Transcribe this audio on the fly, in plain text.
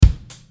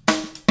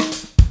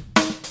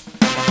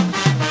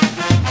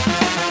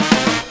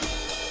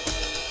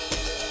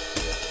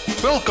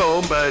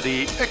Welkom bij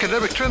de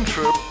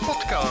AcademicTransfer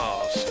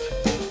podcast.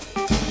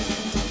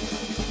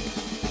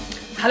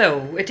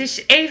 Hallo, het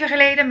is even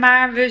geleden,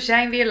 maar we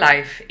zijn weer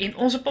live. In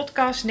onze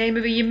podcast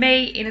nemen we je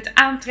mee in het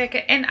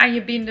aantrekken en aan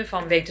je binden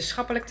van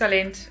wetenschappelijk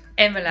talent.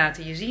 En we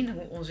laten je zien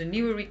hoe onze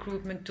nieuwe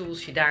recruitment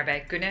tools je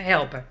daarbij kunnen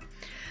helpen.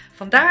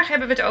 Vandaag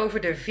hebben we het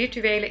over de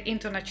virtuele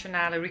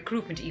internationale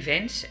recruitment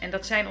events. En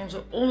dat zijn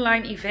onze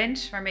online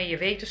events waarmee je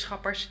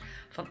wetenschappers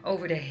van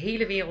over de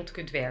hele wereld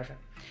kunt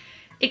werven.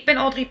 Ik ben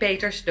Audrey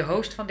Peters, de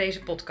host van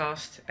deze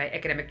podcast. Bij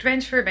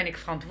AcademicTransfer ben ik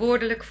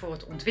verantwoordelijk voor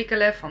het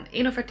ontwikkelen van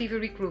innovatieve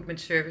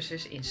recruitment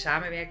services in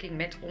samenwerking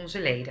met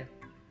onze leden.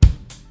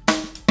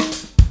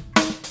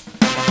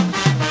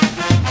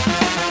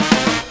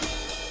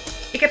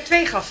 Ik heb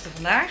twee gasten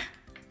vandaag.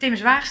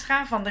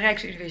 Zwaagstra van de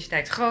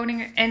Rijksuniversiteit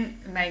Groningen en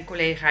mijn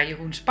collega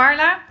Jeroen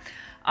Sparla.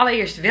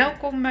 Allereerst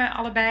welkom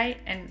allebei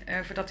en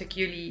voordat ik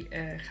jullie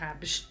ga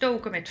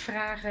bestoken met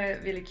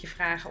vragen wil ik je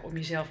vragen om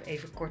jezelf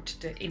even kort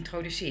te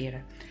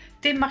introduceren.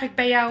 Tim, mag ik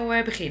bij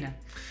jou beginnen?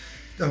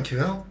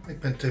 Dankjewel, ik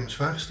ben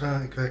Zwaagstra.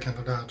 Ik werk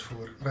inderdaad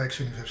voor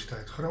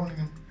Rijksuniversiteit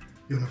Groningen,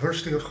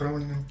 University of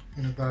Groningen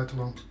in het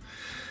buitenland.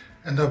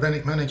 En daar ben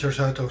ik manager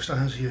Zuidoost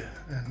Azië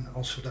en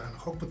als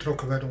zodanig ook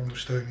betrokken bij de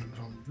ondersteuning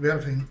van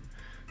werving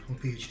van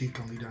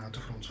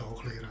PhD-kandidaten voor onze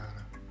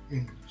hoogleraren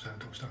in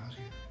Zuidoost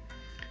Azië.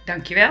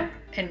 Dankjewel.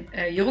 En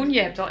Jeroen,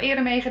 je hebt al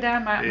eerder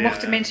meegedaan, maar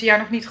mochten mensen jou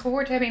nog niet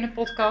gehoord hebben in een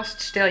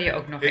podcast, stel je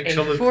ook nog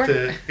even voor.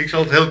 Ik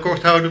zal het heel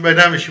kort houden. Mijn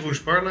naam is Jeroen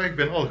Sparla. Ik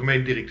ben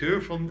algemeen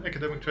directeur van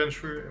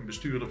AcademicTransfer en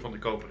bestuurder van de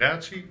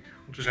coöperatie.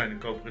 Want we zijn een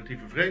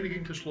coöperatieve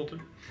vereniging tenslotte.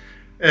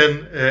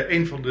 En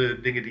een van de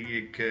dingen die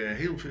ik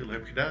heel veel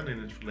heb gedaan in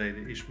het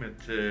verleden is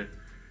met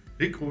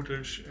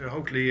recruiters,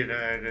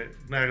 hoogleraren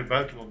naar het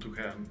buitenland toe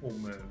gaan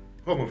om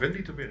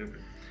promovendi te werven.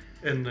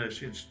 En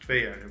sinds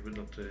 2 jaar hebben we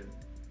dat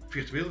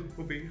virtueel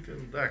geprobeerd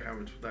en daar gaan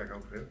we het vandaag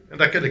over hebben. En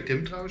daar ken ik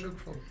Tim trouwens ook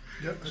van.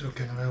 Ja, zo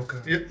kennen wij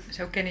elkaar. Ja.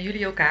 Zo kennen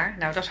jullie elkaar.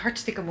 Nou, dat is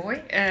hartstikke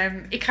mooi.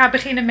 Ik ga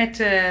beginnen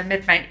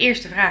met mijn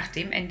eerste vraag,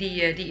 Tim, en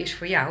die is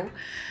voor jou.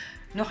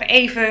 Nog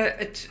even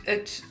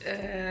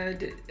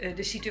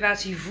de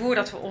situatie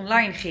voordat we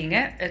online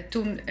gingen.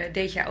 Toen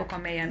deed jij ook al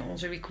mee aan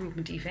onze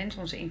recruitment events,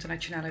 onze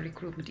internationale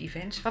recruitment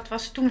events. Wat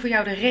was toen voor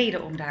jou de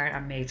reden om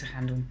daaraan mee te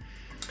gaan doen?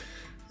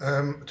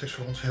 Het is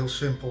voor ons heel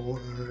simpel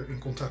in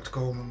contact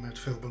komen met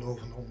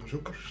veelbelovende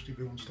onderzoekers die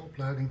bij ons de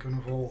opleiding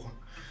kunnen volgen.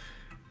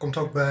 Komt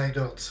ook bij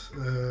dat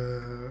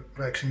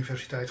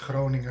Rijksuniversiteit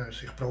Groningen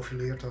zich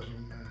profileert als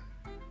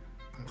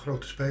een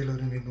grote speler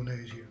in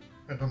Indonesië.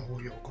 En dan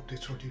hoor je ook op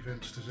dit soort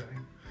events te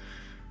zijn.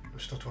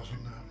 Dus dat was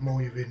een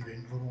mooie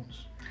win-win voor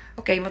ons.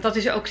 Oké, want dat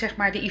is ook zeg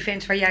maar de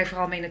events waar jij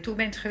vooral mee naartoe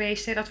bent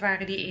geweest. Hè? Dat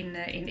waren die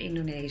in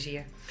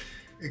Indonesië.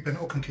 Ik ben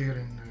ook een keer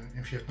in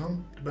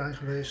Vietnam erbij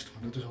geweest,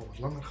 maar dat is al wat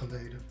langer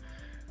geleden.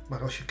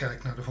 Maar als je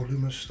kijkt naar de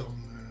volumes,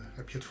 dan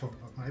heb je het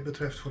wat mij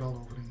betreft vooral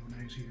over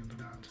Indonesië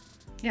inderdaad.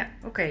 Ja,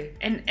 oké.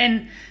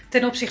 En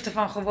ten opzichte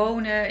van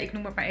gewone, ik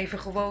noem het maar even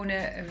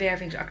gewone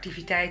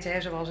wervingsactiviteiten,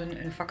 hè, zoals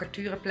een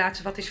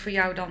vacatureplaats. Wat is voor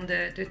jou dan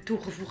de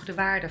toegevoegde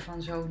waarde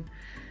van zo'n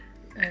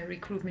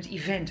recruitment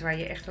event waar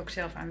je echt ook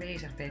zelf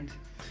aanwezig bent?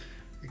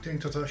 Ik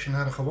denk dat als je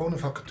naar een gewone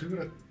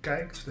vacature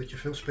kijkt, dat je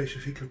veel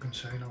specifieker kunt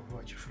zijn over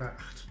wat je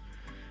vraagt.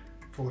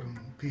 Voor een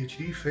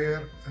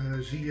PhD-fair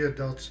zie je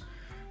dat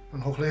een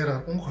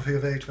hoogleraar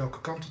ongeveer weet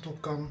welke kant het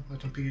op kan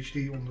met een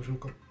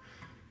PhD-onderzoeker.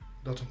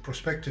 Dat een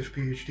prospective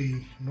PhD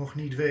nog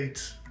niet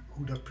weet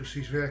hoe dat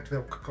precies werkt,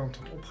 welke kant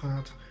het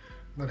opgaat.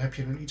 Dan heb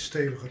je een iets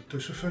steviger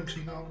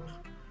tussenfunctie nodig.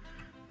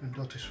 En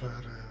dat is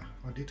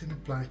waar dit in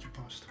het plaatje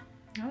past.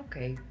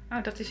 Oké,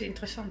 nou, dat is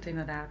interessant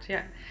inderdaad.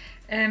 Ja.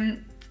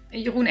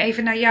 Jeroen,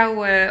 even naar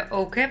jou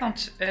ook, hè?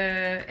 Want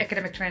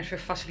AcademicTransfer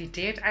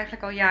faciliteert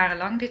eigenlijk al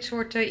jarenlang dit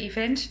soort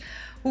events.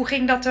 Hoe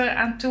ging dat er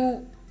aan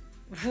toe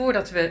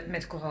voordat we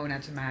met corona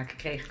te maken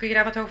kregen? Kun je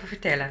daar wat over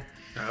vertellen?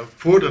 Nou,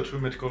 voordat we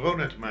met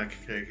corona te maken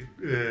kregen,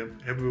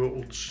 hebben we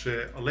ons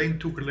alleen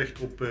toegelegd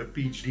op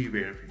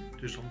PhD-werving.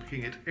 Dus dan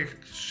ging het echt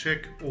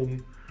sec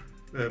om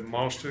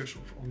masters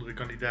of andere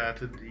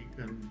kandidaten die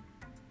een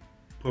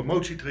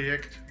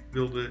promotietraject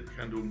wilden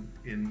gaan doen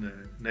in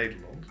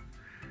Nederland.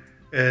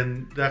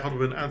 En daar hadden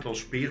we een aantal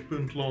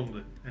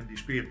speerpuntlanden. En die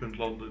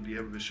speerpuntlanden die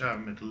hebben we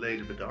samen met de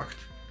leden bedacht.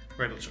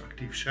 Waar dat ze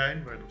actief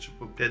zijn, waar dat ze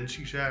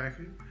potentie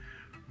zagen.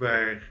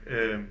 Waar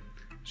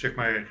zeg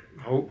maar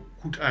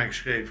goed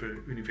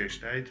aangeschreven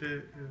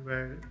universiteiten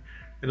waren.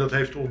 En dat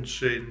heeft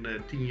ons in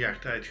 10 jaar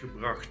tijd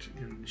gebracht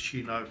in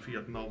China,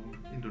 Vietnam,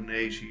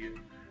 Indonesië,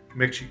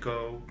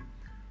 Mexico,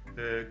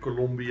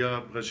 Colombia,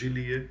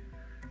 Brazilië,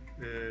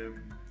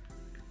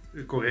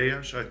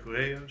 Korea,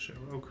 Zuid-Korea zijn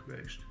we ook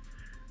geweest.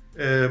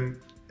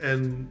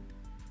 En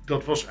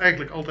dat was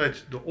eigenlijk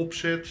altijd de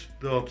opzet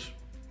dat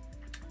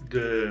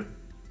de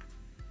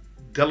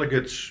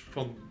delegates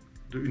van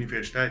de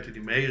universiteiten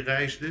die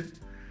meereisden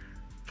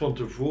van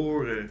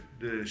tevoren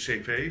de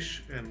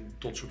cv's en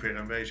tot zover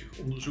aanwezig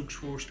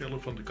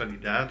onderzoeksvoorstellen van de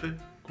kandidaten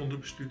konden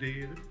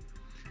bestuderen.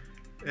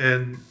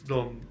 En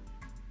dan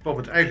kwam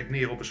het eigenlijk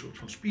neer op een soort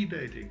van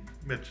speeddating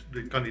met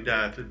de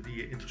kandidaten die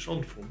je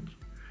interessant vond.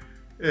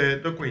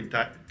 Dan kon je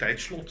een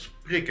tijdslot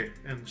prikken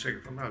en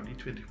zeggen van nou die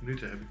 20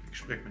 minuten heb ik een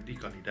gesprek met die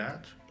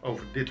kandidaat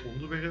over dit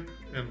onderwerp.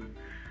 En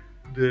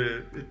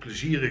het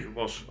plezierige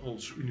was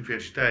als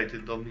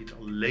universiteiten dan niet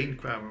alleen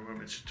kwamen, maar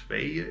met z'n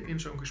tweeën in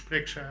zo'n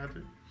gesprek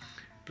zaten.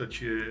 Dat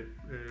je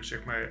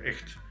zeg maar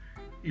echt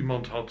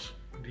iemand had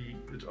die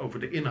het over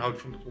de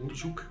inhoud van het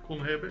onderzoek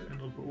kon hebben en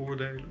dat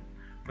beoordelen.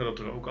 Maar dat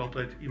er ook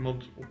altijd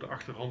iemand op de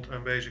achterhand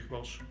aanwezig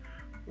was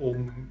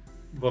om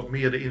wat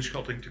meer de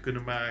inschatting te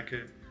kunnen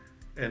maken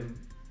en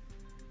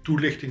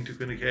toelichting te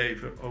kunnen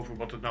geven over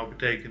wat het nou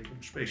betekent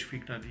om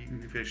specifiek naar die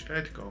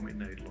universiteit te komen in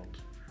Nederland.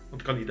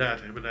 Want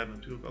kandidaten hebben daar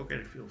natuurlijk ook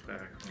erg veel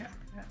vragen over.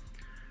 Ja.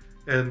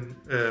 En,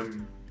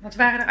 Want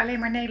waren er alleen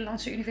maar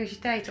Nederlandse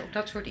universiteiten op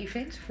dat soort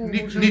events?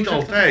 Niet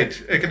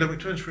altijd.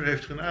 AcademicTransfer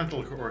heeft er een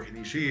aantal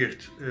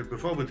georganiseerd.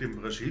 Bijvoorbeeld in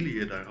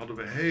Brazilië, daar hadden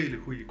we hele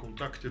goede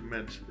contacten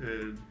met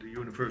de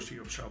University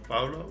of Sao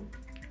Paulo.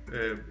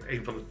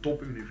 Een van de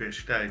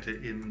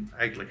topuniversiteiten in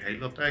eigenlijk heel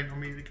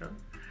Latijns-Amerika.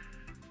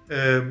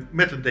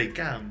 Met een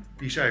decaan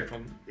die zei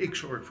van ik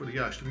zorg voor de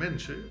juiste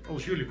mensen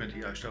als jullie met de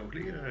juiste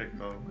hoogleraren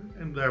komen.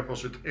 En daar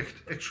was het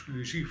echt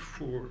exclusief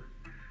voor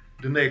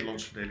de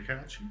Nederlandse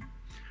delegatie.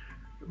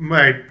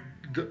 Maar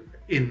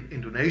in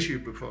Indonesië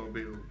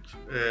bijvoorbeeld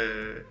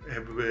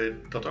hebben we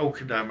dat ook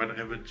gedaan, maar daar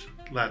hebben we het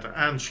laten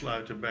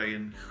aansluiten bij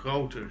een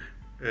grotere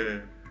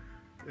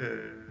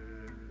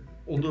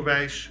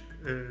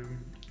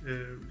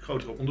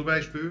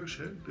onderwijsbeurs.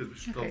 Hè.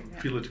 Dus dan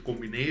viel het te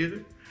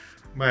combineren.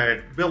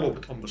 Maar wel op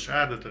het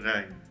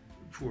ambassadeterrein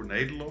voor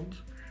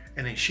Nederland.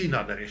 En in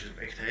China, daar is het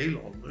echt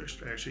heel anders.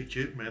 Daar zit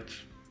je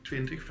met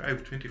 20,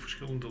 25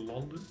 verschillende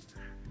landen.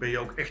 Ben je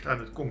ook echt aan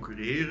het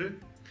concurreren.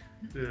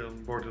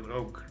 Dan worden er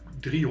ook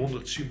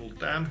 300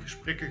 simultaan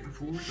gesprekken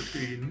gevoerd. Dat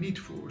kun je je niet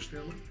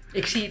voorstellen.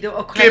 Ik zie er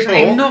ook gelijk zo'n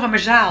enorme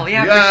zaal.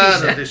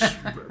 Ja, precies.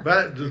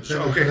 Dat is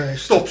ook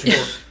echt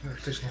topsport. Ja,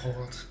 het is nogal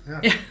wat.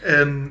 Ja.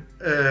 En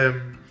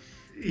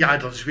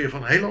dat is weer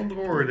van een heel andere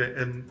orde.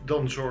 En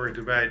dan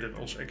zorgden wij er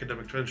als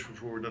AcademicTransfer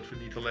voor dat we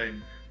niet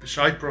alleen de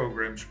side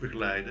programs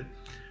begeleiden,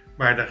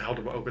 maar daar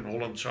hadden we ook een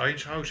Holland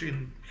Science House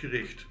in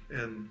gericht.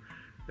 En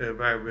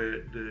waar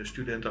we de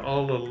studenten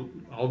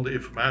allerhande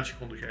informatie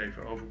konden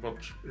geven over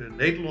wat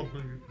Nederland nu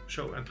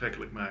zo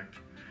aantrekkelijk maakt.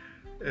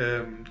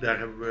 Daar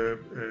hebben we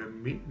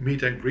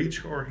meet and greets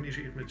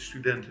georganiseerd met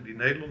studenten die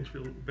Nederland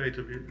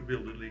beter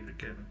wilden leren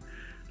kennen.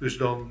 Dus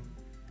dan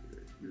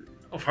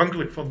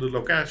afhankelijk van de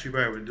locatie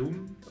waar we het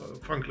doen,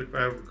 afhankelijk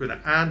waar we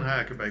kunnen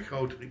aanhaken bij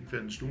grotere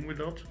events, doen we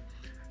dat.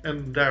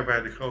 En daar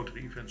waar de grotere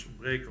events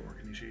ontbreken,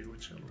 organiseren we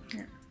het zelf.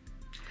 Ja.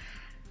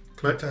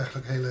 Klinkt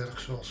eigenlijk heel erg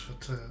zoals we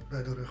het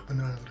bij de rug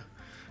benaderen.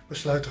 We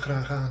sluiten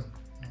graag aan.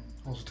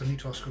 Als het er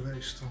niet was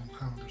geweest, dan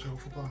gaan we er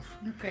zelf op af.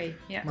 Okay,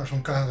 ja. Maar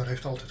zo'n kader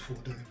heeft altijd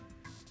voordelen.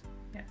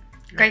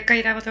 Ja. Kan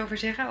je daar wat over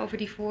zeggen, over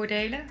die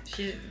voordelen? Als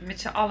je met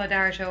z'n allen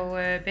daar zo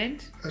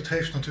bent? Het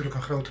heeft natuurlijk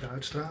een grotere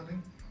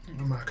uitstraling.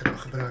 We maken dan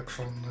gebruik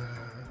van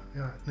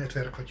het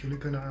netwerk wat jullie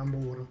kunnen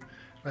aanboren.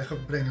 Wij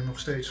brengen nog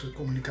steeds de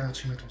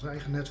communicatie met ons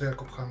eigen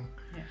netwerk op gang.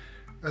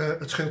 Ja.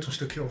 Het scheelt een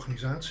stukje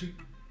organisatie.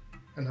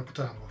 En daar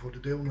betalen we voor de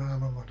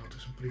deelname, maar dat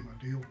is een prima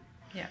deal.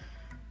 Ja.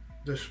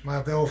 Dus,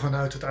 maar wel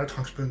vanuit het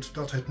uitgangspunt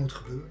dat het moet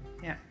gebeuren.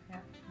 Ja,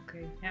 oké.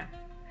 Ja.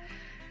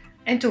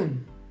 En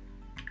toen?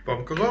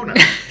 Kwam corona.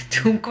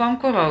 Toen kwam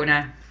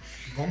corona.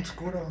 Want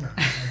corona.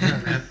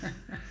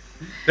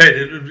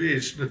 Nee, dat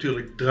is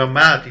natuurlijk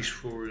dramatisch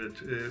voor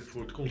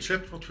het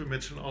concept wat we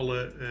met z'n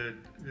allen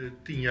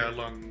 10 jaar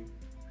lang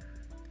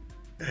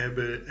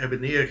hebben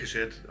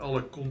neergezet.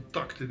 Alle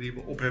contacten die we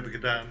op hebben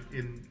gedaan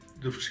in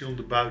de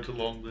verschillende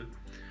buitenlanden.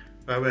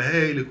 Waar we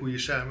hele goede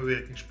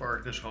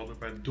samenwerkingspartners hadden,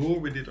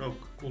 waardoor we dit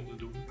ook konden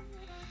doen.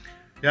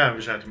 Ja,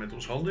 we zaten met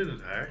ons handen in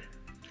het haar.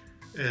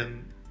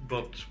 En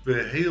wat we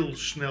heel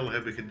snel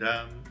hebben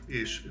gedaan,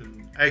 is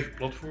een eigen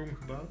platform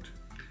gebouwd.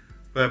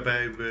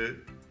 Waarbij we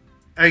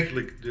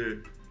eigenlijk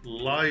de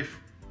live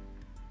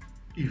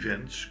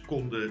events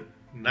konden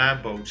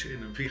nabootsen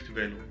in een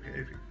virtuele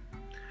omgeving.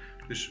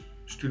 Dus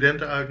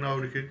studenten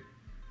uitnodigen,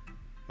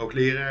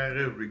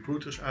 hoogleraren,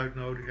 recruiters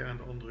uitnodigen aan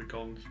de andere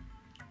kant.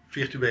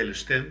 Virtuele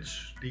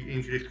stands die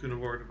ingericht kunnen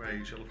worden waar je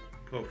jezelf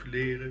kunt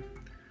profileren.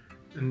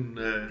 Een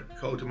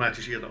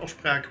geautomatiseerde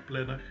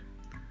afsprakenplanner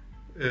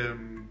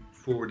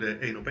voor de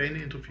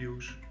 1-op-1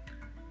 interviews.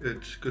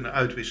 Het kunnen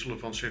uitwisselen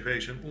van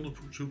cv's en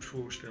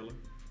onderzoeksvoorstellen.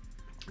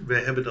 We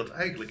hebben dat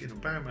eigenlijk in een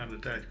paar maanden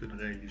tijd kunnen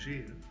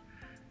realiseren.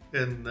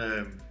 En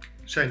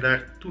zijn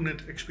daar toen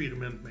het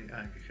experiment mee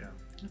aangegaan.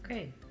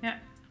 Oké, ja.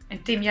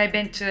 En Tim, jij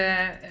bent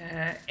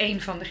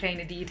een van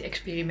degenen die het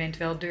experiment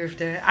wel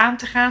durfde aan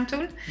te gaan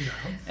toen. Ja.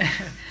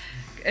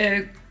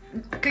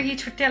 Kun je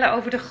iets vertellen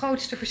over de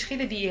grootste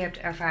verschillen die je hebt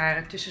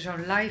ervaren tussen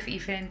zo'n live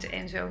event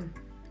en zo'n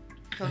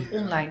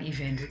online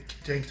event? Ik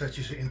denk dat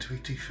je ze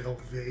intuïtief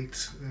wel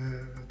weet.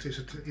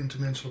 Het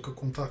intermenselijke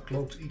contact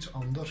loopt iets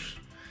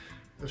anders.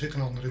 Er zit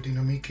een andere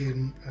dynamiek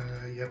in.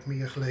 Je hebt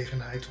meer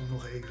gelegenheid om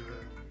nog even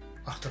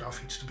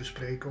achteraf iets te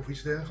bespreken of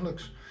iets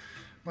dergelijks.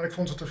 Maar ik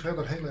vond het er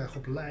verder heel erg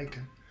op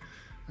lijken.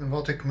 En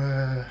wat ik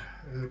me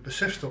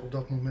besefte op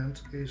dat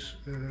moment is,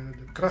 de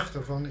kracht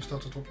daarvan is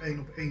dat het op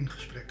één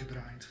gesprekken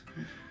draait.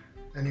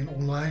 En in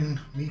online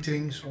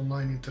meetings,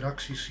 online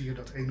interacties zie je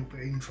dat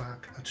 1-op-1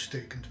 vaak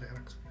uitstekend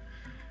werkt.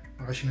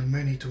 Maar als je een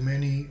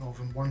many-to-many of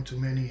een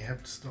one-to-many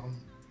hebt,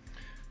 dan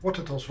wordt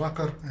het al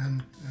zwakker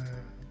en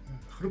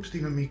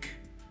groepsdynamiek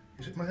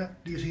maar ja,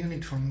 die is hier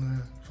niet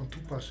van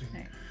toepassing.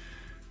 Nee.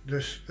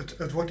 Dus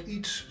het wordt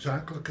iets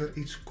zakelijker,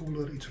 iets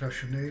cooler, iets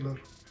rationeler.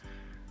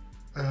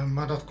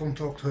 Maar dat komt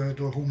ook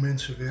door hoe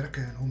mensen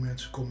werken en hoe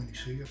mensen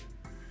communiceren.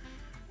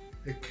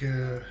 Ik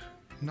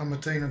nam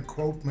meteen een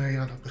quote mee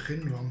aan het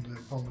begin van de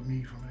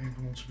pandemie van een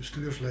van onze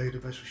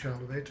bestuursleden bij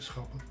sociale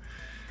wetenschappen.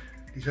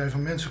 Die zei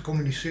van mensen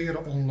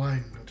communiceren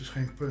online, dat is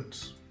geen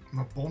punt.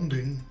 Maar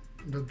bonding,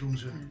 dat doen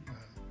ze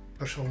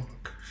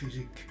persoonlijk,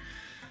 fysiek.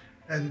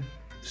 En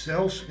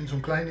zelfs in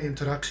zo'n kleine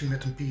interactie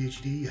met een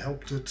PhD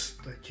helpt het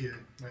dat je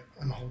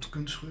een hand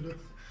kunt schudden.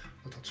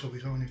 Dat had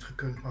sowieso niet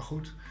gekund, maar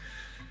goed.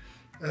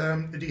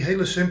 Die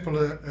hele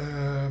simpele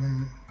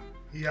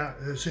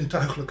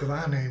zintuigelijke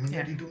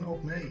waarnemingen, die doen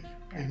ook mee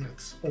in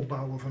het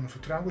opbouwen van een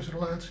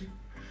vertrouwensrelatie.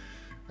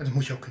 En dat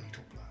moet je ook niet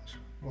opblazen.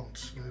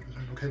 Want we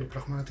zijn ook hele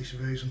pragmatische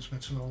wezens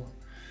met z'n allen.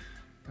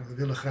 En we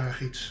willen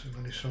graag iets. En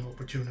dan is zo'n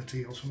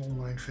opportunity als een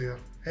online fair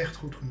echt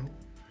goed genoeg.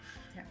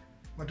 Ja.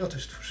 Maar dat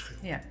is het verschil.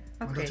 Ja.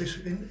 Okay. Maar dat is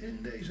in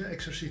deze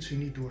exercitie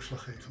niet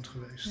doorslaggevend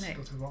geweest. Nee.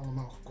 Dat hebben we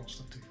allemaal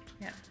geconstateerd.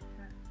 Ja.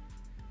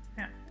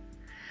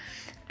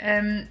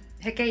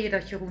 Herken je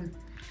dat, Jeroen?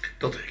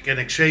 Dat herken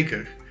ik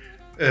zeker.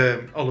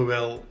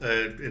 Alhoewel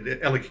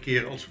elke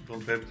keer,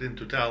 want we hebben het in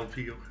totaal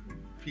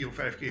 4 of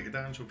 5 keer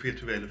gedaan, zo'n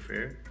virtuele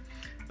fair.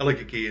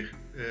 Elke keer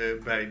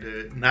bij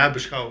de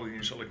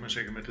nabeschouwingen, zal ik maar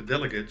zeggen, met de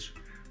delegates,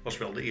 was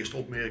wel de eerste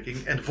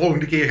opmerking. En de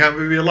volgende keer gaan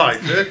we weer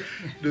live. Hè?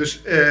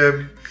 Dus,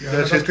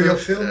 dat kun je op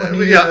veel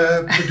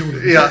manieren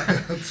bedoelen. Ja.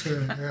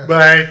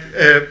 Maar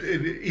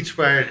iets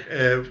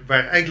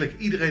waar eigenlijk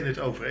iedereen het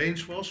over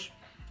eens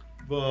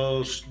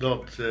was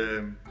dat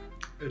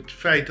het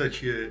feit dat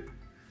je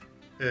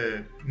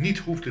niet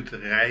hoefde te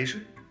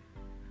reizen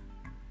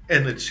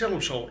en het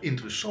zelfs al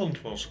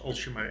interessant was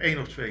als je maar 1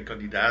 of 2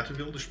 kandidaten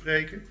wilde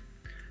spreken,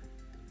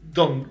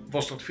 dan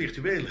was dat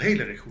virtueel heel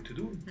erg goed te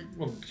doen.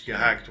 Want je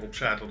haakte op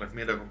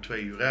zaterdagmiddag om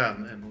 2 uur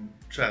aan en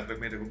op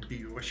zaterdagmiddag om 3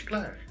 uur was je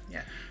klaar.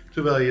 Ja.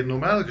 Terwijl je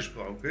normaal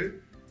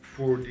gesproken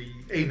voor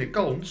die ene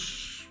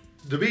kans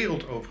de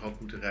wereld over had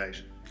moeten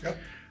reizen. Ja.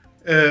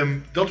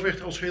 Dat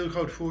werd als heel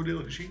groot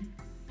voordeel gezien.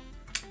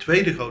 Het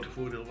tweede grote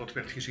voordeel wat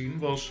werd gezien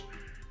was,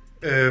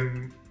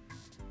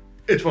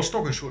 het was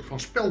toch een soort van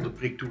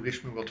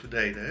speldenpriktoerisme wat we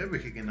deden. Hè? We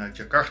gingen naar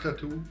Jakarta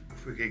toe,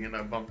 of we gingen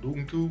naar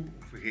Bandung toe,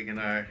 of we gingen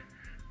naar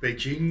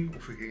Beijing,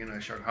 of we gingen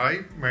naar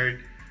Shanghai. Maar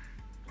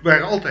het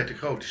waren altijd de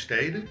grote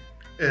steden.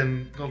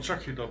 En dan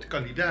zag je dat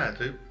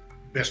kandidaten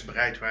best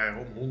bereid waren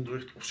om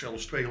 100 of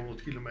zelfs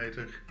 200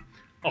 kilometer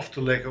af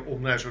te leggen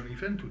om naar zo'n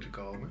event toe te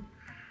komen.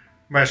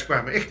 Maar ze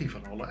kwamen echt niet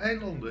van alle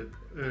eilanden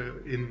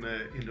in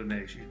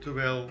Indonesië.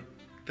 Terwijl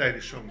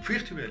tijdens zo'n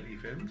virtueel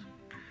event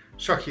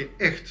zag je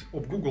echt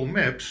op Google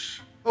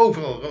Maps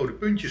overal rode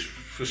puntjes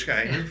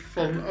verschijnen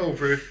van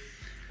over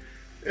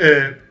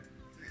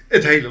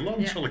het hele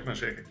land, zal ik maar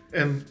zeggen.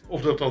 En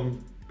of dat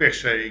dan per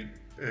se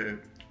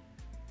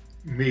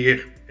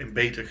meer en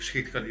beter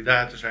geschikt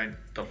kandidaten zijn,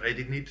 dat weet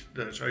ik niet.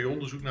 Daar zou je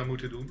onderzoek naar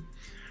moeten doen.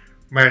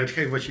 Maar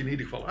hetgeen wat je in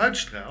ieder geval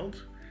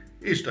uitstraalt,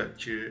 is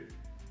dat je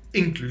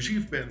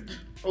inclusief bent.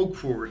 Ook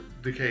voor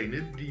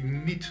degenen die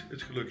niet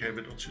het geluk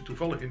hebben dat ze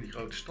toevallig in die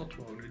grote stad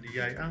wonen die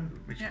jij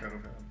aandoet met je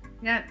karavaan.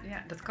 Ja,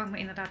 dat kan ik me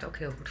inderdaad ook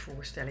heel goed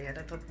voorstellen. Ja,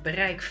 dat dat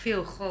bereik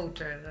veel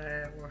groter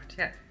wordt.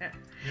 Ja.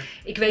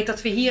 Ik weet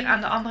dat we hier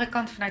aan de andere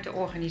kant vanuit de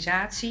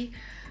organisatie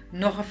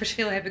nog een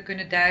verschil hebben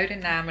kunnen duiden.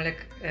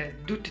 Namelijk,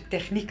 doet de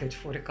techniek het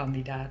voor de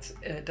kandidaat?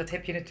 Dat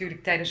heb je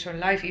natuurlijk tijdens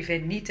zo'n live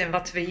event niet. En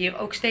wat we hier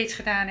ook steeds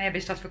gedaan hebben,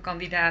 is dat we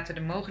kandidaten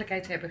de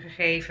mogelijkheid hebben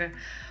gegeven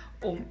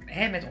om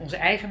met onze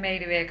eigen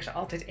medewerkers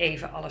altijd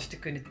even alles te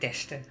kunnen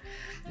testen.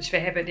 Dus we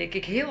hebben denk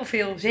ik heel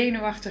veel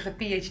zenuwachtige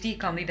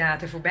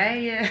PhD-kandidaten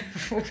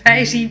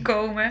voorbij zien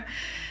komen.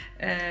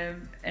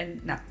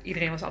 En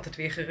iedereen was altijd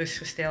weer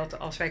gerustgesteld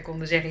als wij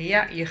konden zeggen,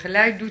 ja, je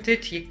geluid doet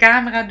het, je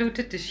camera doet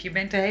het, dus je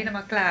bent er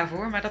helemaal klaar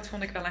voor. Maar dat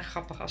vond ik wel een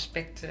grappig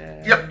aspect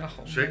nog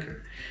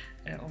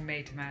om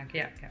mee te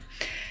maken.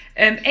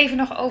 Ja. Even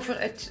nog over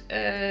het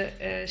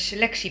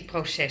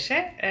selectieproces.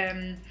 Hè?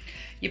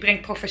 Je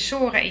brengt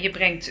professoren en je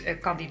brengt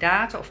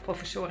kandidaten, of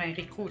professoren en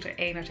recruiter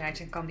enerzijds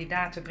en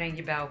kandidaten breng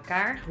je bij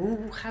elkaar.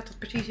 Hoe gaat dat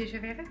precies in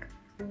zijn werk?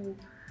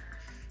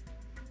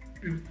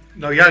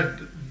 Nou ja,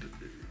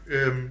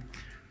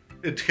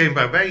 hetgeen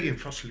waar wij in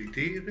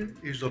faciliteren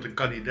is dat een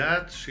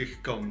kandidaat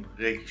zich kan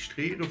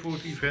registreren voor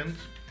het event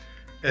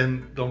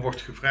en dan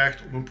wordt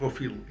gevraagd om een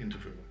profiel in te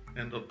vullen.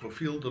 En dat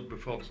profiel dat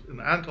bevat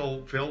een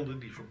aantal velden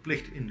die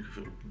verplicht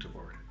ingevuld moeten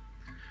worden.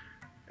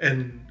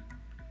 En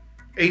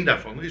één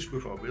daarvan is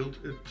bijvoorbeeld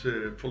het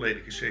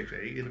volledige cv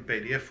in een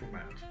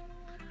pdf-formaat.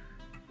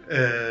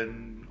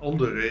 Een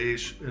andere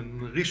is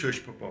een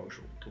research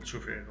proposal, tot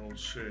zover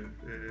als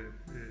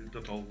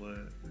dat al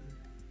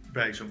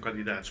bij zo'n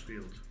kandidaat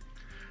speelt.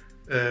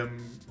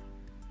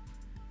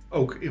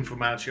 Ook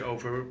informatie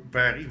over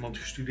waar iemand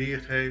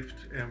gestudeerd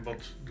heeft en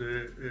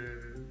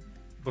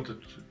wat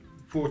het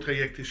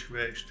voortraject is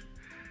geweest.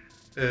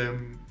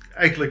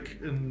 Eigenlijk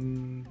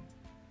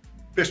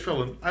best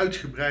wel een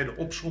uitgebreide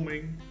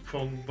opsomming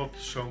van wat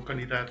zo'n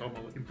kandidaat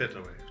allemaal in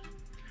petto heeft.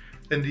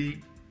 En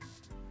die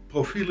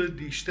profielen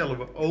die stellen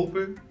we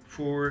open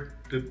voor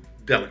de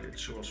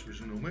delegates, zoals we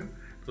ze noemen.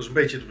 Dat is een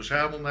beetje de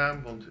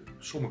verzamelnaam, want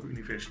sommige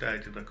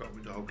universiteiten, daar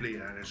komen de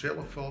hoogleraren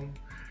zelf van.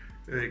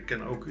 Ik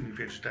ken ook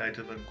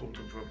universiteiten, dan komt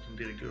er bijvoorbeeld een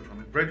directeur van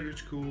een graduate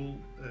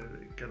school.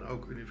 Ik ken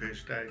ook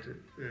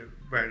universiteiten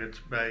waar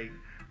het bij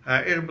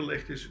HR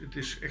belegd is. Het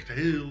is echt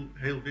heel,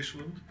 heel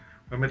wisselend.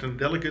 Maar met een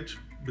delegate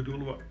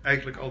bedoelen we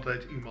eigenlijk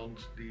altijd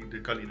iemand die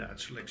de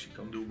kandidaatselectie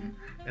kan doen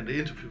en de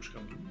interviews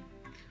kan doen.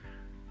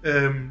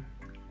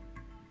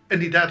 En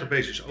die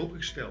database is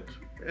opengesteld.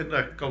 En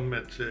daar kan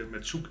met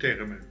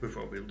zoektermen,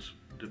 bijvoorbeeld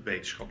de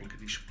wetenschappelijke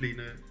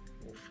discipline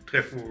of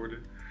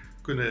trefwoorden,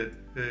 kunnen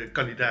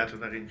kandidaten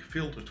daarin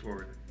gefilterd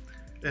worden.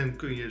 En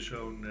kun je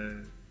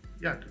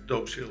de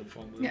doopseel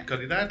van de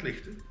kandidaat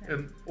lichten. Ja.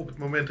 En op het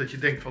moment dat je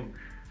denkt van,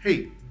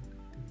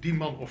 die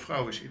man of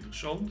vrouw is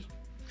interessant,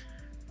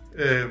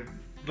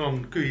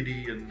 dan kun je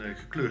die een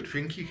gekleurd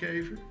vinkje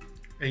geven.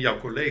 En jouw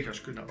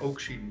collega's kunnen ook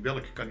zien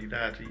welke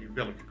kandidaten je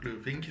welke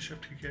kleur vinkjes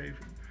hebt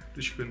gegeven.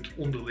 Dus je kunt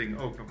onderling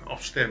ook nog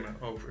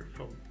afstemmen over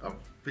van,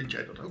 vind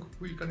jij dat ook een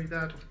goede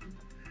kandidaat of niet?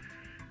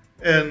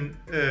 En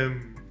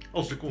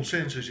als de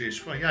consensus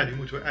is van die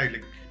moeten we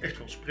eigenlijk echt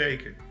wel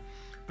spreken,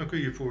 dan kun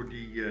je voor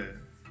die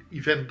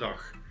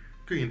eventdag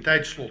een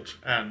tijdslot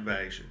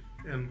aanwijzen.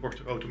 En wordt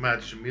er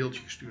automatisch een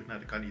mailtje gestuurd naar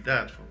de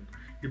kandidaat van,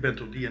 je bent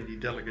door die en die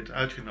delegate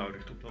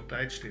uitgenodigd op dat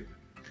tijdstip.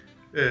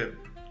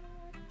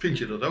 Vind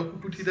je dat ook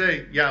een goed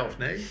idee? Ja of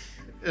nee?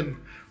 En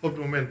op het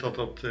moment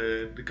dat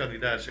de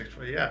kandidaat zegt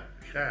van ja,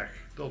 graag,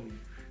 dan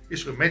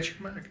is er een match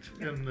gemaakt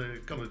en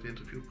kan het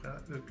interview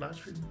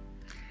plaatsvinden.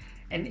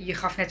 En je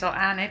gaf net al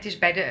aan, het is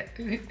bij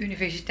de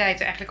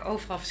universiteiten eigenlijk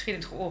overal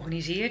verschillend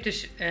georganiseerd.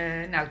 Dus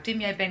Tim,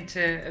 jij bent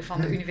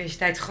van de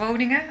Universiteit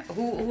Groningen.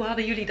 Hoe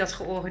hadden jullie dat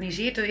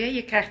georganiseerd?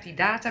 Je krijgt die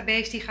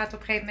database, die gaat op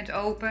een gegeven moment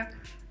open.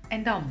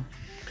 En dan?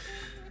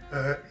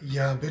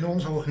 Binnen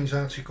onze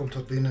organisatie komt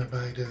dat binnen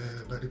bij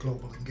de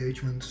Global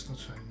Engagement. Dat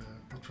zijn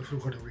wat we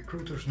vroeger de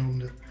recruiters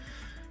noemden.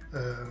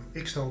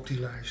 Ik sta op die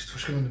lijst.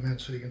 Verschillende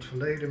mensen die in het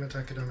verleden met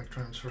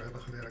AcademicTransfer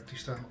hebben gewerkt, die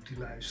staan op die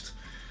lijst.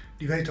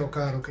 Die weten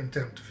elkaar ook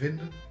intern te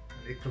vinden.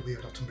 En ik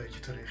probeer dat een beetje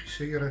te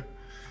regisseren.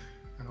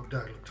 En ook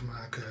duidelijk te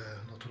maken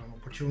dat er een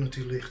opportunity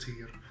ligt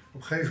hier.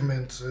 Op een gegeven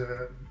moment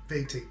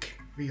weet ik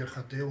wie er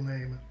gaat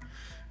deelnemen.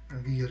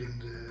 En wie er in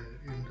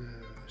de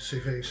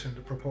cv's en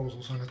de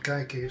proposals aan het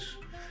kijken is.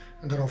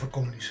 En daarover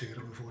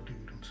communiceren we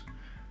voortdurend.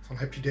 Van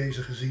heb je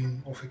deze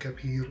gezien of ik heb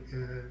hier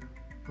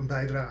een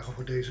bijdrage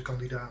voor deze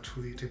kandidaat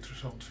voor wie het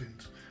interessant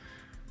vindt.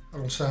 Er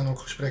ontstaan ook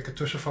gesprekken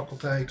tussen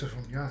faculteiten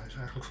van is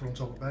eigenlijk voor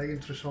ons allebei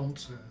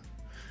interessant.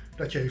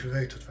 Dat je even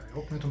weet dat wij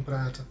ook met hem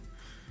praten.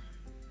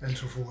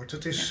 Enzovoort.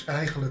 Het is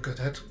eigenlijk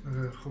het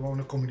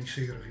gewone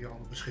communiceren via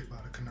alle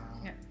beschikbare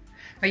kanalen. Ja.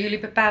 Maar jullie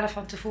bepalen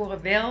van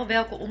tevoren wel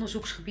welke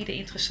onderzoeksgebieden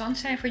interessant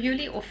zijn voor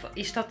jullie? Of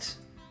is dat,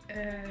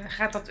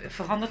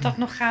 verandert dat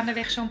nog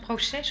gaandeweg zo'n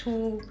proces?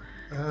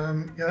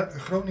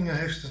 Groningen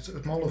heeft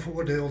het malle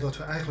voordeel dat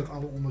we eigenlijk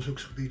alle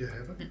onderzoeksgebieden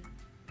hebben.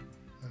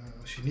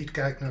 Als je niet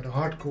kijkt naar de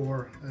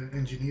hardcore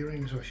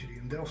engineering, zoals je die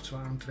in Delft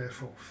zou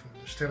aantreffen, of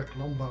de sterk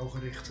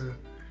landbouwgerichte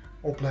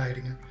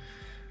opleidingen.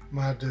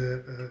 Maar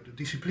de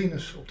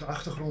disciplines op de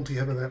achtergrond, die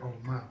hebben wij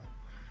allemaal.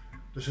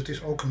 Dus het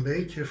is ook een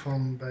beetje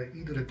van bij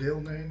iedere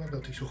deelnemer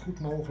dat hij zo goed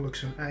mogelijk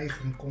zijn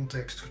eigen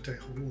context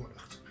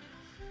vertegenwoordigt.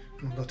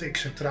 En omdat ik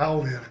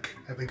centraal werk,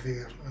 heb ik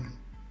weer een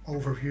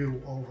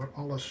overview over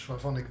alles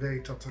waarvan ik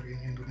weet dat er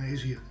in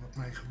Indonesië, wat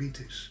mijn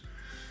gebied is,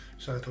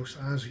 Zuidoost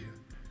Azië,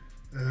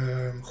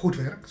 goed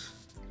werkt.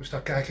 Dus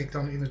daar kijk ik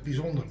dan in het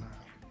bijzonder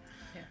naar.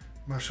 Ja.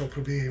 Maar zo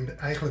probeer je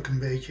eigenlijk een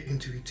beetje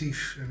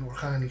intuïtief en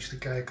organisch te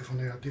kijken van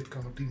dit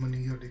kan op die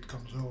manier, dit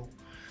kan zo.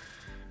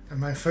 En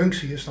mijn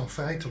functie is dan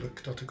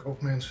feitelijk dat ik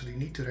ook mensen die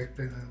niet direct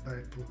bij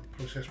het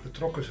proces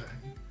betrokken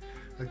zijn,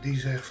 dat ik die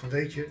zeg van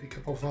ik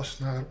heb alvast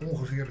naar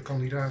ongeveer de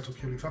kandidaat op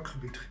jullie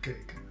vakgebied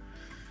gekeken.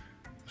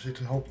 Er zit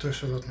een hoop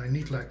tussen dat mij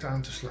niet lijkt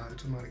aan te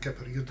sluiten, maar ik heb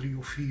er hier 3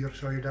 of 4,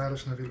 zou je daar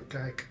eens naar willen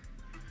kijken?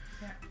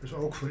 Ja. Dus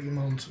ook voor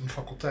iemand, een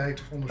faculteit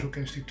of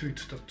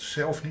onderzoekinstituut dat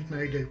zelf niet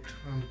meedeed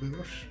aan de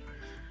beurs,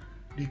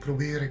 die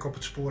probeer ik op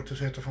het spoor te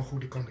zetten van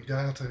goede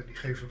kandidaten. Die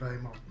geven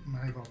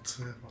mij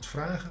wat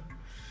vragen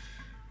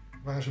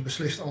waar ze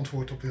beslist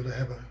antwoord op willen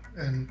hebben.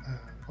 En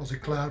als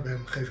ik klaar ben,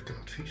 geef ik een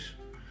advies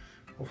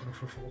of er een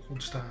vervolg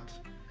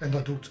ontstaat. En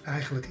dat doet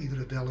eigenlijk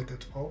iedere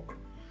delegate ook.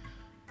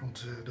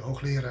 Want de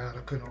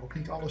hoogleraren kunnen ook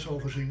niet alles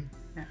overzien.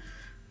 Ja.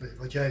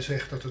 Wat jij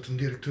zegt dat het een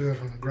directeur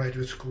van een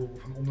graduate school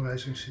of een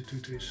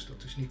onderwijsinstituut is,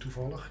 dat is niet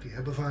toevallig. Die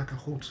hebben vaak een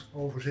goed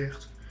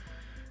overzicht.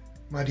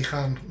 Maar die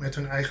gaan met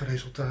hun eigen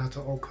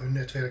resultaten ook hun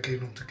netwerk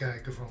in om te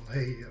kijken van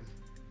ben je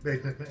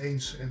het met me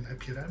eens en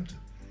heb je ruimte?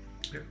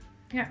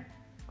 Ja.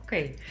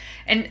 Oké.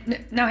 En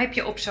nou heb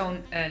je op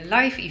zo'n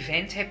live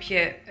event, heb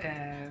je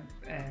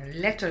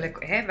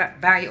letterlijk,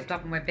 waar je op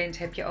dat moment bent,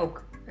 heb je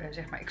ook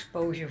zeg maar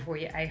exposure voor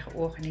je eigen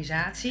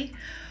organisatie.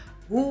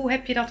 Hoe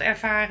heb je dat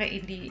ervaren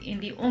in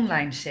die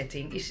online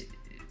setting?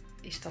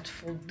 Is dat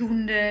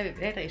voldoende?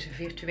 Er is een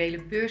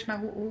virtuele beurs, maar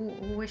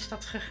hoe is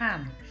dat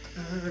gegaan?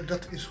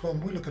 Dat is gewoon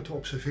moeilijker te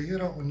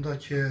observeren,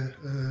 omdat je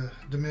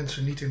de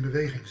mensen niet in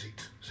beweging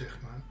ziet, zeg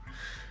maar.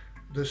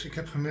 Dus ik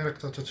heb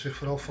gemerkt dat het zich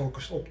vooral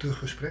focust op de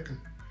gesprekken.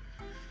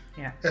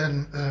 Ja.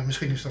 En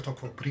misschien is dat ook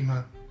wel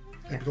prima.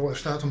 Ja. Ik bedoel, er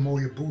staat een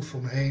mooie booth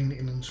omheen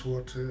in een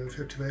soort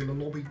virtuele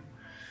lobby.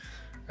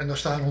 En daar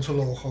staan onze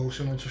logo's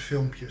en onze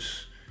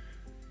filmpjes.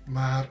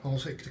 Maar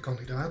als ik de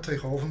kandidaat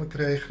tegenover me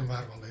kreeg, dan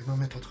waren we alleen maar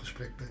met dat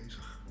gesprek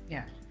bezig.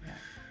 Ja. Ja.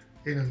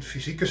 In een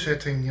fysieke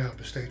setting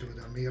besteden we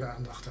daar meer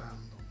aandacht aan.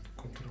 Dan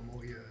komt er een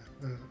mooie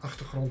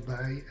achtergrond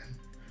bij.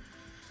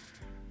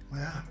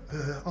 Maar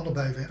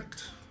allebei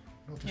werkt.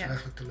 Dat is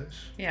eigenlijk de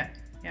les. Ja.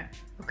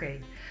 Oké.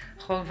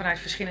 Gewoon vanuit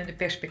verschillende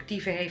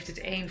perspectieven heeft het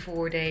een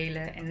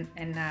voordelen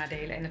en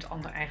nadelen en het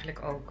ander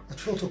eigenlijk ook.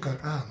 Het vult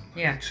elkaar aan.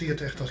 Ja. Ik zie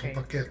het echt als een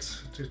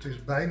pakket. Het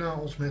is bijna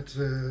als met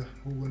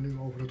hoe we nu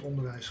over het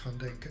onderwijs gaan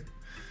denken.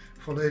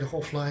 Volledig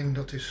offline,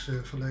 dat is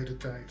verleden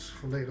tijd.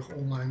 Volledig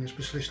online is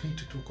beslist niet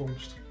de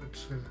toekomst.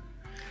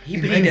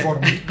 Hybride. Die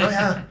mengvorm,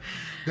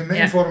 de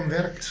mengvorm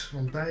werkt,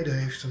 want beide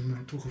heeft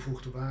een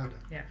toegevoegde waarde.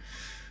 Ja.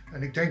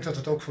 En ik denk dat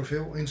het ook voor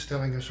veel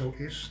instellingen zo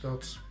is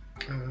dat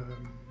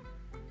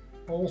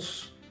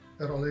als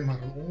er alleen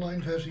maar een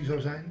online versie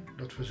zou zijn,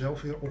 dat we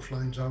zelf weer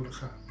offline zouden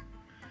gaan.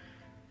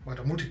 Maar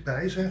dan moet ik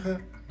bij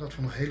zeggen dat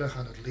we nog heel erg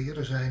aan het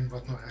leren zijn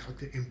wat nou eigenlijk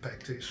de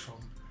impact is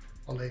van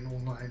alleen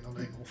online,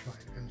 alleen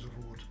offline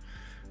enzovoort.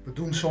 We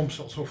doen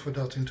soms alsof we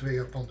dat in 2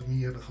 jaar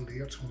pandemie hebben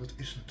geleerd, want dat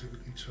is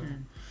natuurlijk niet zo.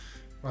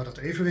 Waar dat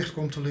evenwicht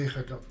komt te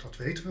liggen, dat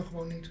weten we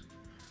gewoon niet.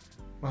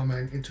 Maar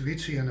mijn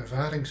intuïtie en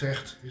ervaring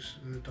zegt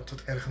is dat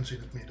het ergens in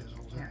het midden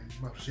zal zijn. Ja.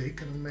 Maar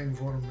zeker een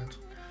mengvorm met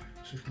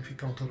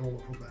significante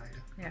rollen voor beide.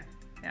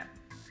 Ja.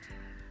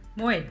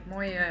 Mooi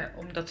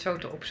om dat zo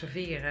te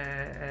observeren.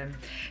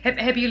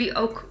 Hebben jullie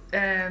ook,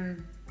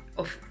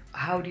 of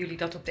houden jullie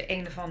dat op de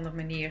een of andere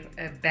manier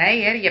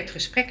bij? Hè? Je hebt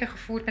gesprekken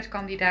gevoerd met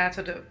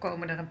kandidaten, er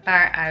komen er een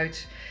paar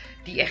uit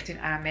die echt in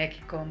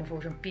aanmerking komen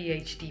voor zo'n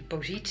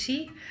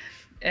PhD-positie.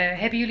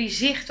 Hebben jullie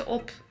zicht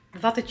op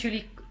wat het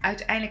jullie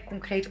uiteindelijk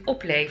concreet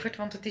oplevert?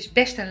 Want het is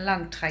best een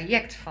lang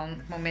traject van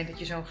het moment dat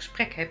je zo'n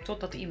gesprek hebt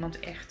totdat iemand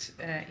echt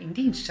in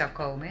dienst zou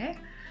komen, hè?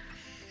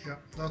 Ja,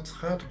 dat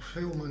gaat op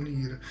veel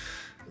manieren.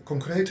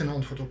 Concreet een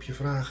antwoord op je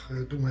vraag,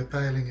 doen wij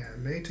peilingen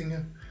en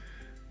metingen?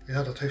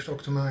 Ja, dat heeft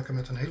ook te maken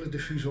met een hele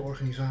diffuse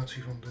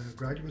organisatie van de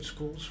graduate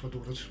schools,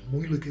 waardoor het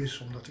moeilijk is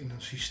om dat in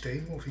een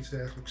systeem of iets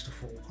dergelijks te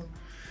volgen.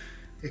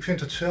 Ik vind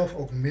het zelf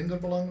ook minder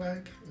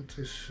belangrijk.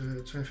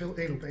 Het zijn veel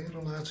 1-op-1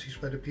 relaties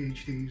bij de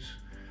PhD's.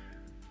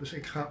 Dus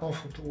ik ga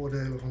af op de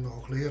oordelen van de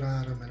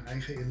hoogleraren, mijn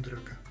eigen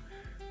indrukken.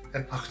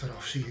 En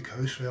achteraf zie ik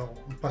heus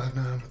wel een paar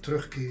namen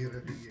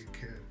terugkeren die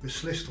ik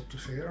beslist op de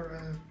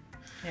fair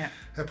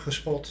heb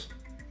gespot.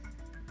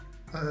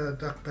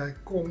 Daarbij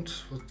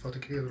komt, wat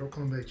ik eerder ook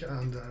al een beetje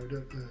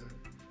aanduidde,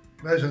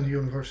 wij zijn de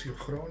University of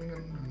Groningen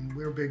en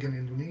we're big in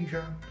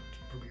Indonesia.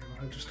 Dat proberen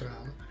we uit te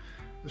stralen.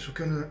 Dus we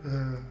kunnen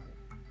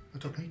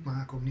het ook niet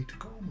maken om niet te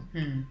komen.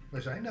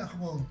 Wij zijn daar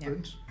gewoon,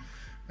 punt.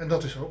 En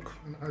dat is ook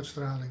een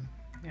uitstraling.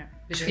 Ja.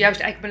 Dus voor jou is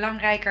het eigenlijk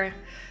belangrijker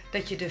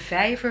dat je de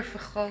vijver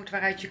vergroot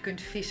waaruit je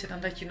kunt vissen,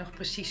 dan dat je nog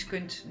precies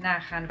kunt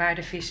nagaan waar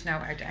de vis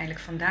nou uiteindelijk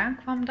vandaan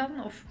kwam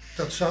dan? Of?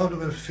 Dat zouden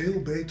we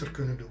veel beter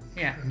kunnen doen.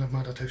 Ja.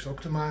 Maar dat heeft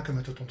ook te maken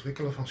met het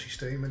ontwikkelen van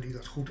systemen die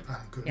dat goed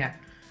aankunnen. Ja.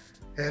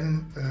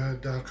 En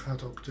daar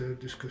gaat ook de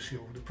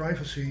discussie over de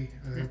privacy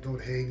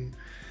doorheen.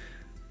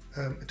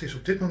 Het is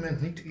op dit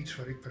moment niet iets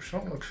waar ik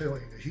persoonlijk veel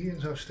energie in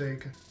zou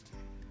steken.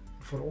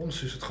 Voor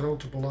ons is het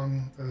grote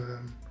belang,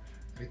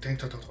 ik denk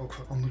dat dat ook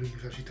voor andere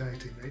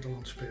universiteiten in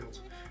Nederland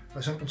speelt.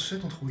 Wij zijn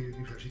ontzettend goede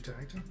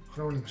universiteiten.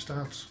 Groningen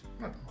staat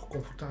nog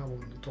comfortabel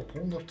in de top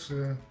 100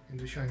 in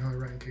de Shanghai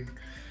ranking.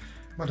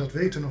 Maar dat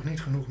weten nog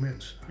niet genoeg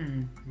mensen.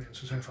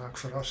 Mensen zijn vaak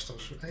verrast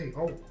als,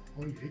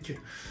 jeetje.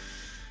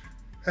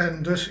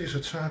 En dus is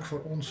het zaak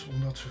voor ons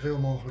om dat zoveel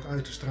mogelijk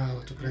uit te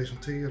stralen, te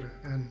presenteren.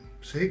 En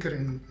zeker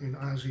in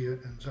Azië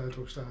en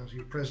Zuidoost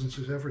Azië,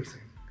 presence is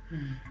everything.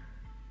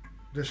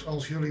 Dus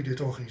als jullie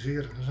dit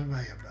organiseren, dan zijn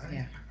wij erbij.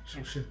 Ja.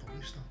 Zo simpel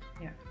is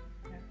dat. Ja.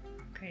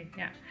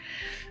 Oké.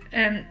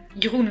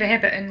 Jeroen, we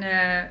hebben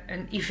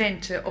een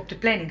event op de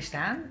planning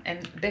staan. En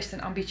best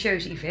een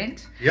ambitieus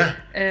event. Ja.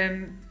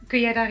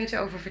 Kun jij daar iets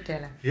over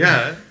vertellen?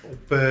 Ja,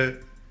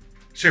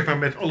 zeg maar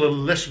met alle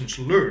lessons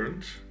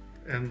learned.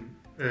 En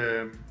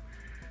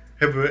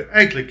hebben we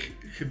eigenlijk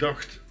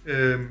gedacht,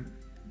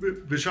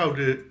 we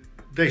zouden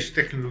deze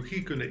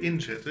technologie kunnen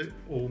inzetten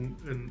om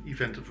een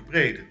event te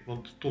verbreden.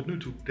 Want tot nu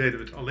toe deden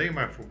we het alleen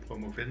maar voor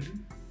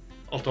promovendi.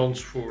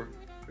 Althans voor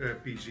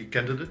PhD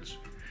candidates.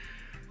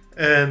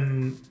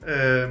 En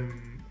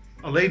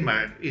alleen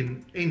maar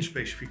in 1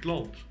 specifiek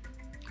land.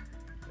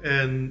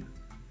 En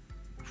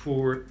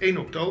voor 1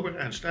 oktober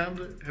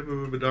aanstaande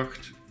hebben we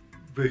bedacht,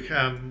 we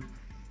gaan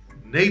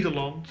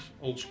Nederland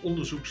als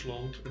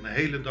onderzoeksland een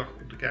hele dag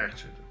op de kaart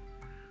zetten.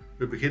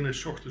 We beginnen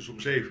 's ochtends om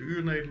 7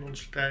 uur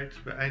Nederlandse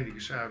tijd. We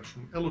eindigen 's avonds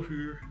om 11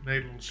 uur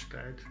Nederlandse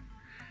tijd.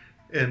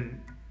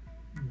 En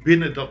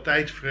binnen dat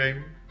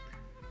tijdframe,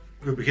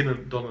 we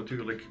beginnen dan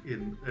natuurlijk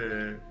in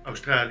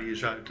Australië,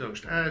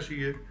 Zuidoost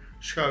Azië.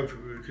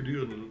 Schuiven we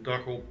gedurende de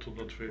dag op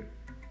totdat we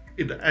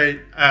in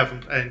de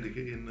avond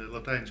eindigen in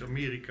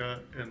Latijns-Amerika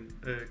en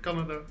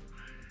Canada.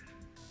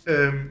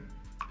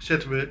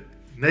 Zetten we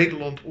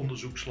Nederland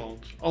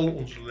onderzoeksland, al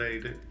onze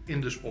leden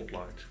in de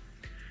spotlight.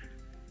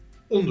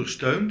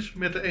 Ondersteund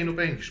met de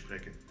 1-op-1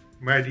 gesprekken.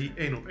 Maar die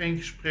 1-op-1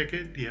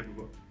 gesprekken die hebben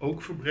we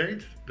ook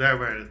verbreed. Daar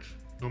waar het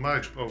normaal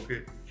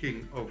gesproken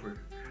ging over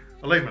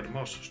alleen maar de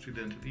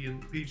masterstudenten die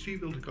een PhD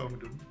wilden komen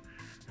doen,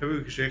 hebben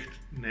we gezegd,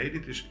 nee,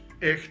 dit is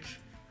echt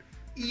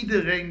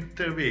iedereen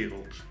ter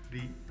wereld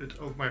die het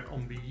ook maar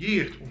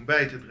ambieert om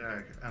bij te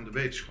dragen aan de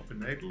wetenschap in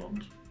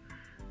Nederland,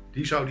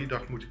 die zou die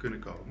dag moeten kunnen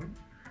komen.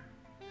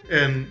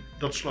 En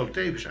dat sloot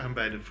tevens aan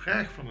bij de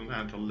vraag van een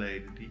aantal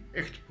leden die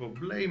echt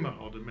problemen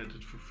hadden met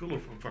het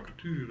vervullen van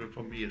vacatures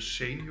van meer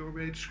senior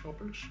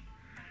wetenschappers.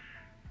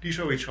 Die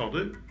zoiets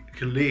hadden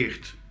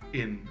geleerd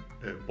in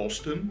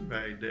Boston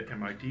bij de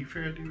MIT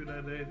Fair die we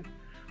daar deden.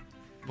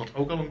 Wat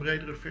ook al een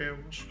bredere fair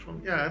was. Van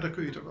ja, daar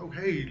kun je toch ook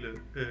hele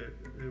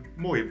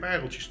mooie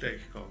pareltjes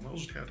tegenkomen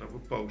als het gaat over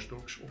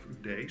postdocs of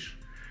UD's.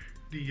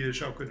 Die je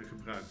zou kunnen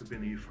gebruiken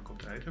binnen je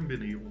faculteit en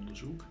binnen je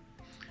onderzoek.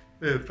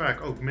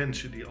 Vaak ook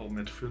mensen die al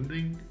met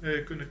funding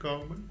kunnen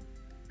komen.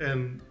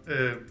 En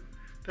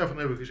daarvan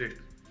hebben we gezegd,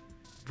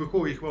 we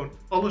gooien gewoon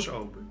alles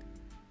open.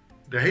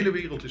 De hele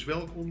wereld is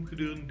welkom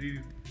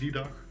gedurende die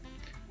dag.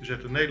 We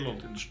zetten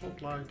Nederland in de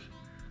spotlight.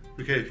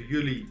 We geven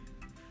jullie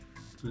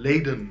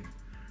leden,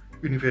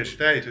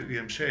 universiteiten,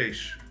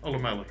 UMC's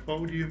allemaal het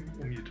podium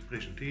om je te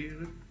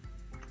presenteren.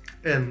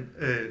 En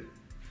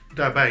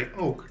daarbij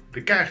ook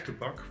de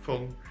kaartenbak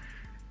van,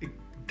 ik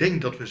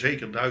denk dat we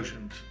zeker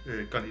 1000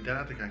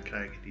 kandidaten gaan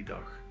krijgen die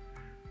dag.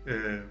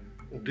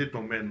 Op dit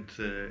moment,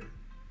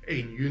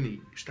 1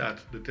 juni,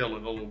 staat de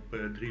teller al op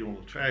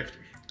 350.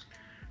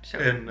 Zo,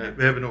 en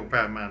we hebben nog een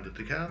paar maanden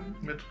te gaan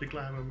met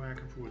reclame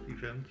maken voor het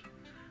event.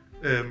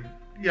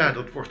 Ja,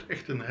 dat wordt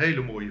echt een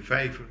hele mooie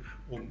vijver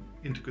om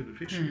in te kunnen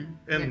vissen.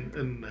 En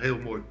een heel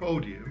mooi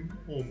podium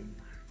om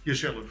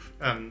jezelf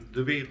aan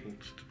de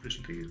wereld te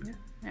presenteren.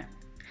 Ja.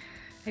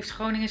 Heeft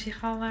Groningen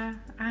zich al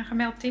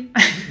aangemeld, Tim?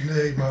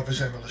 Nee, maar we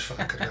zijn wel eens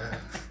vaker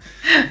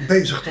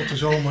bezig tot de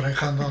zomer en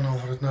gaan dan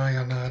over het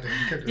najaar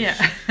nadenken. Dus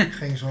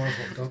geen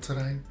zorgen op dat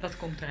terrein. Dat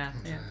komt eraan,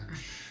 Want, ja.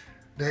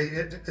 Nee,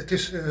 het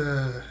is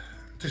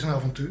een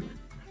avontuur.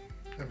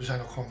 We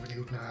zijn ook gewoon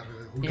benieuwd naar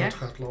hoe dat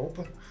gaat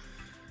lopen.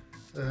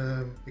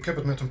 Ik heb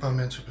het met een paar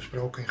mensen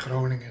besproken in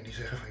Groningen en die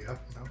zeggen van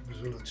ja, nou, we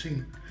zullen het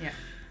zien. Ja.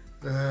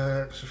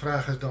 Ze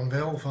vragen dan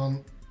wel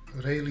van,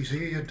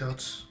 realiseer je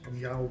dat, om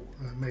jouw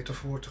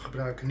metafoor te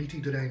gebruiken, niet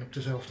iedereen op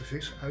dezelfde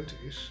vis uit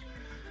is.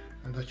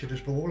 En dat je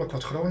dus behoorlijk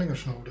wat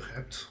Groningers nodig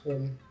hebt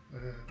om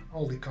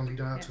al die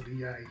kandidaten die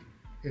jij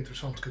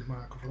interessant kunt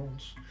maken voor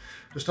ons.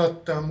 Dus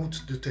daar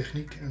moet de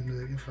techniek en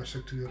de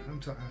infrastructuur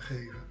ruimte aan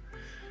geven.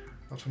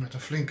 Dat we met een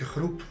flinke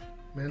groep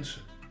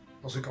mensen,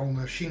 als ik al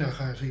naar China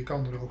ga, zie ik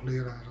andere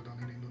hoogleraren dan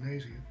in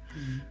Indonesië.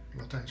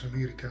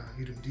 Latijns-Amerika,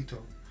 idem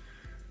dito.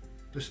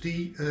 Dus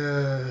die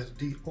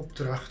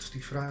opdracht,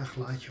 die vraag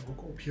laat je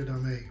ook op je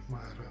daarmee,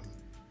 maar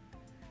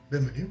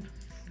ben benieuwd.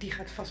 Die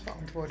gaat vast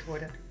beantwoord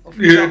worden. Of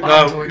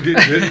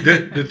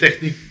de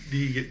techniek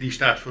die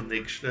staat voor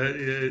niks.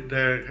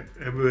 Daar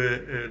hebben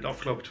we de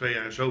afgelopen 2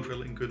 jaar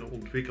zoveel in kunnen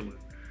ontwikkelen.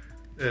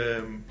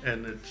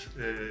 En het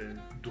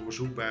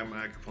doorzoekbaar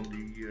maken van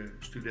die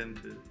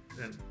studenten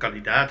en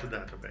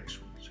kandidaten-database,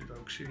 want er zitten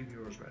ook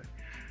seniors bij.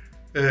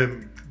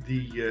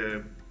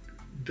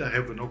 Daar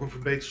hebben we nog een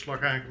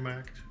verbeterslag aan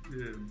gemaakt.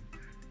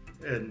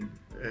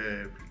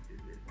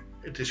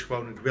 Het is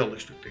gewoon een geweldig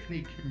stuk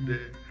techniek.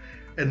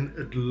 En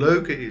het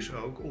leuke is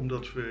ook,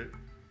 omdat we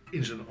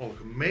in zijn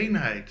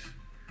algemeenheid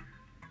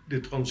de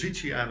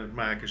transitie aan het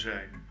maken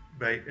zijn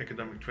bij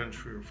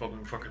AcademicTransfer van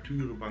een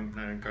vacaturebank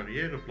naar een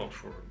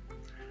carrièreplatform,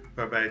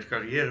 waarbij het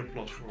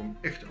carrièreplatform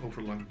echt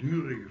over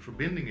langdurige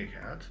verbindingen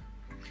gaat,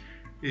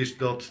 is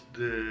dat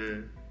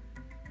de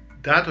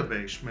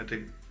database met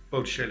de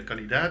potentiële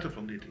kandidaten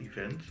van dit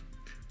event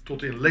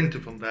tot in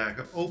lengte van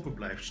dagen open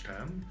blijft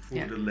staan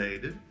voor de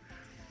leden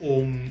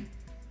om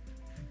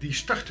die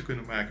start te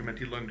kunnen maken met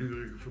die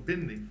langdurige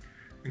verbinding.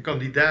 Een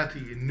kandidaat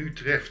die je nu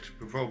treft,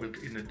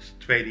 bijvoorbeeld in het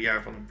 2e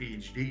jaar van een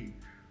PhD,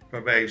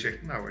 waarbij je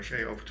zegt, nou als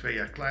jij over 2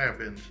 jaar klaar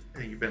bent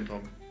en je bent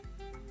dan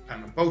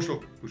aan een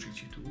postdoc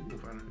positie toe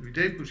of aan een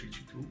UD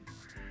positie toe,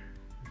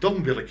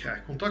 dan wil ik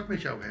graag contact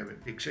met jou hebben.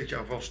 Ik zet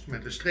jou vast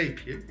met een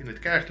streepje in het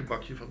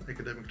kaartenbakje van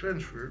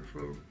AcademicTransfer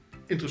voor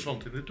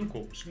interessant in de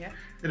toekomst. Ja.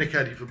 En ik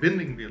ga die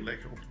verbinding weer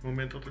leggen op het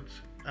moment dat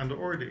het aan de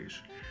orde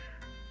is.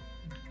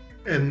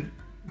 En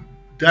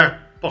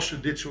daar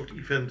passen dit soort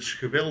events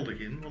geweldig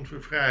in, want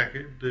we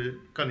vragen de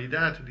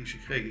kandidaten die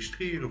zich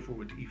registreren voor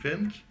het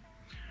event,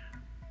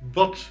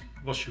 wat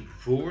was je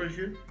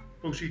vorige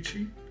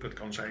positie? Dat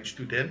kan zijn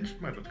student,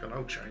 maar dat kan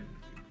ook zijn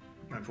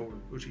mijn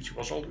vorige positie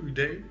was al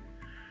UD.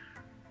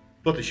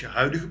 Wat is je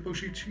huidige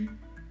positie?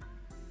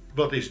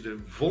 Wat is de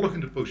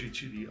volgende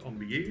positie die je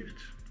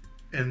ambieert?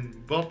 En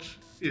wat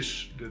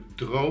is de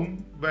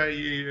droom waar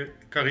je je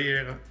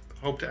carrière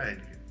hoopt te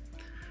eindigen?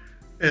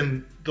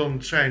 En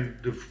dan zijn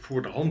de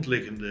voor de hand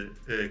liggende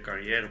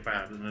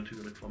carrièrepaden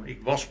natuurlijk van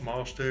ik was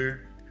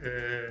master,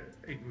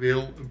 ik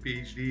wil een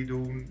PhD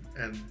doen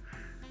en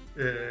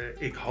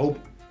ik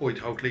hoop ooit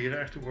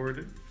hoogleraar te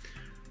worden.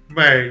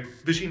 Maar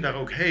we zien daar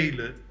ook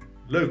hele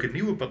leuke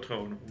nieuwe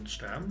patronen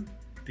ontstaan,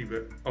 die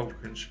we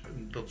overigens,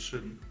 dat is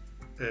een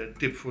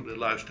tip voor de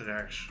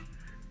luisteraars,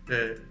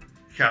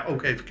 ga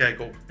ook even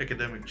kijken op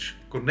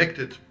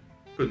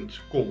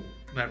academicsconnected.com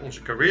naar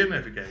onze Career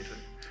Navigator,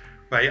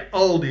 waar je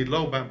al die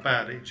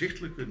loopbaanpaden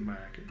inzichtelijk kunt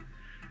maken.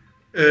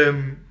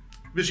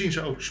 We zien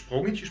ze ook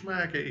sprongetjes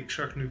maken. Ik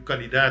zag nu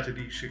kandidaten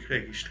die zich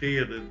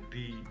registreerden,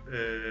 die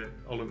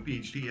al een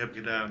PhD hebben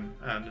gedaan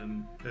aan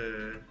een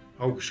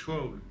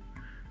hogeschool.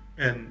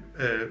 En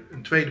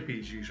een tweede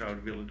PhD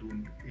zouden willen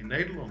doen in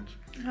Nederland.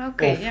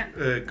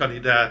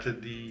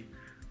 Kandidaten die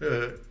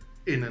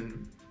in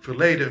een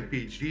verleden een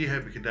PhD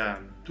hebben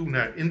gedaan, toen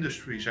naar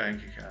industry zijn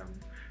gegaan.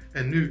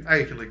 En nu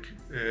eigenlijk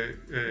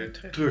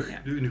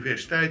terug de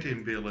universiteit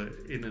in willen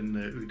in een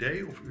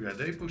UD of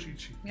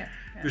UAD-positie. Ja.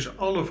 Dus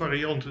alle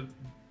varianten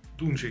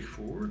doen zich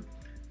voor.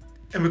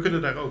 En we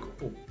kunnen daar ook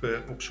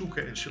op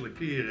zoeken en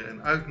selecteren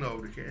en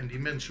uitnodigen en die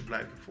mensen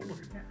blijven volgen.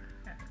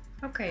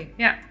 Oké.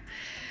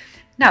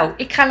 Nou,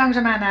 ik ga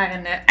langzaamaan naar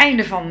een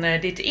einde van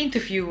dit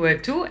interview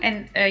toe.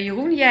 En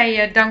Jeroen,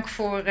 jij dank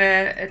voor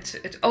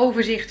het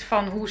overzicht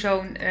van hoe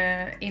zo'n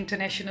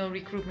International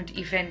Recruitment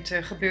Event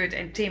gebeurt.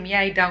 En Tim,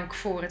 jij dank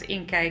voor het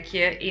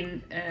inkijkje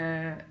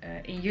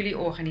in jullie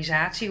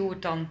organisatie, hoe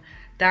het dan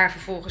daar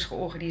vervolgens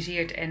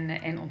georganiseerd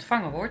en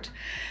ontvangen wordt.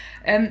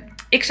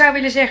 Ik zou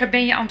willen zeggen,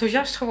 ben je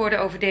enthousiast geworden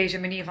over deze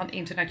manier van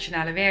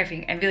internationale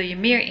werving en wil je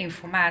meer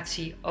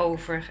informatie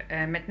over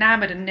met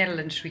name de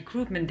Netherlands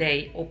Recruitment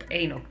Day op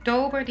 1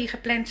 oktober die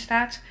gepland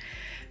staat?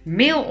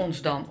 Mail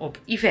ons dan op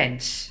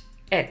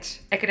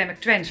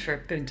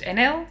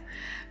events@academictransfer.nl.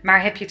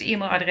 Maar heb je het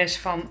e-mailadres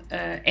van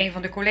een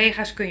van de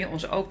collega's, kun je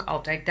ons ook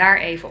altijd daar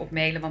even op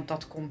mailen, want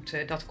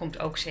dat komt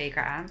ook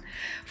zeker aan.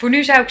 Voor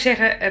nu zou ik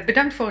zeggen,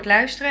 bedankt voor het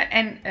luisteren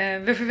en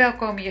we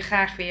verwelkomen je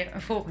graag weer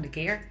een volgende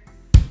keer.